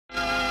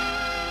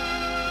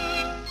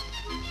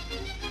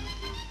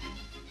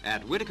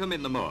At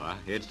Widecombe-in-the-Moor,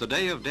 it's the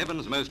day of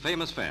Devon's most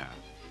famous fair.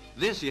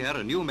 This year,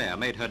 a new mare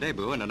made her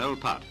debut in an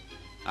old putt.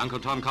 Uncle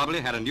Tom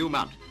Cobley had a new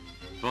mount.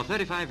 For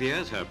 35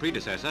 years, her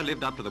predecessor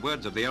lived up to the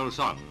words of the old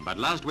song, but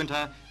last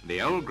winter,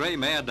 the old grey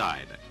mare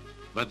died.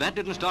 But that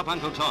didn't stop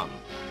Uncle Tom.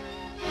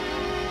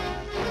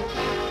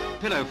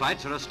 Pillow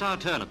fights are a star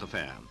turn at the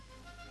fair.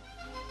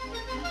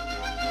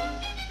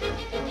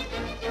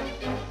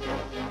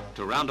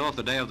 To round off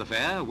the day of the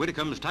fair,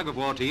 Widecombe's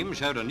tug-of-war team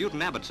showed a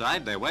Newton Abbot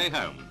side their way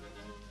home.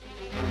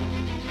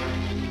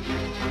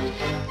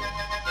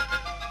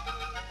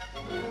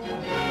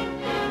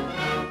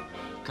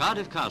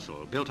 Cardiff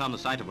Castle, built on the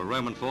site of a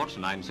Roman fort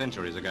 9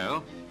 centuries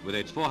ago, with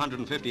its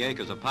 450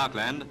 acres of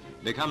parkland,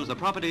 becomes the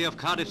property of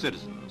Cardiff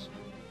citizens.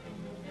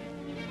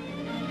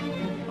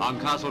 On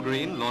Castle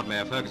Green, Lord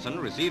Mayor Ferguson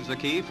receives the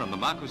key from the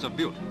Marquis of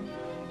Bute.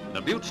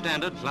 The Bute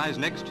standard flies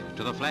next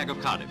to the flag of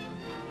Cardiff.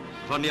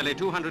 For nearly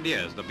 200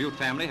 years, the Bute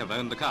family have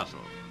owned the castle.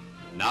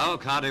 Now,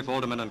 Cardiff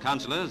aldermen and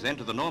councillors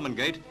enter the Norman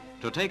Gate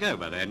to take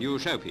over their new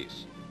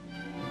showpiece.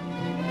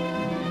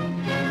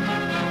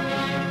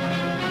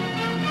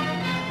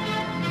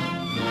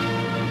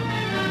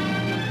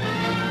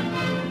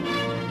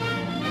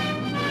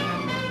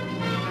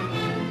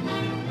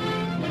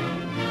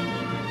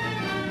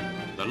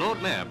 The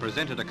Lord Mayor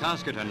presented a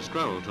casket and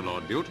scroll to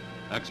Lord Bute,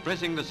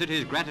 expressing the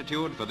city's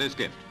gratitude for this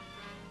gift.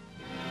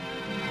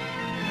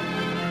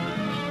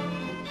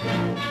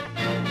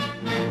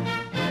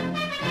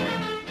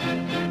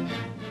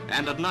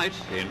 And at night,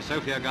 in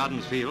Sophia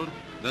Gardens Field,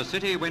 the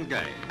city went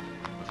gay.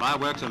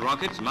 Fireworks and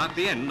rockets marked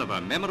the end of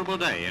a memorable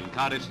day in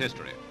Cardiff's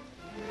history.